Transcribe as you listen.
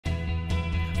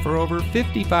For over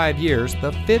 55 years,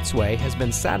 the Fitzway has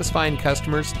been satisfying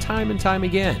customers time and time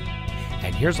again.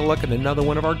 And here's a look at another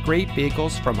one of our great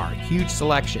vehicles from our huge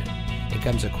selection. It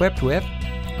comes equipped with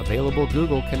available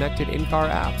Google connected in-car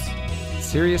apps,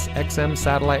 Sirius XM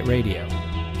satellite radio,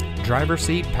 driver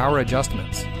seat power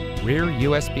adjustments, rear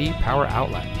USB power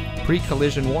outlet,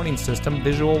 pre-collision warning system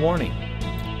visual warning,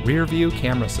 rear view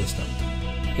camera system,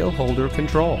 hill holder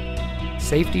control,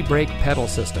 safety brake pedal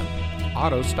system,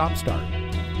 auto stop start,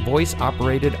 voice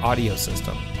operated audio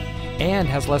system, and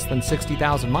has less than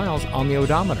 60,000 miles on the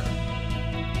odometer.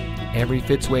 Every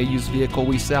Fitzway used vehicle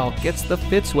we sell gets the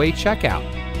Fitzway checkout.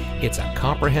 It's a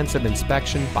comprehensive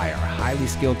inspection by our highly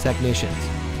skilled technicians,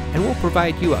 and we'll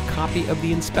provide you a copy of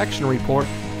the inspection report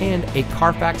and a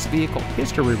Carfax vehicle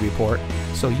history report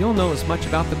so you'll know as much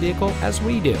about the vehicle as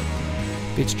we do.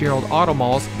 Fitzgerald Auto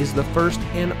Malls is the first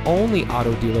and only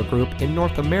auto dealer group in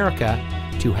North America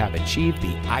to have achieved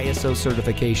the ISO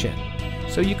certification,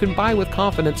 so you can buy with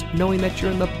confidence knowing that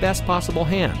you're in the best possible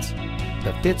hands.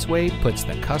 The Fitzway puts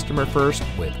the customer first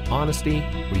with honesty,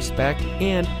 respect,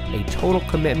 and a total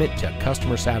commitment to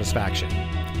customer satisfaction.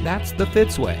 That's the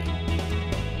Fitzway.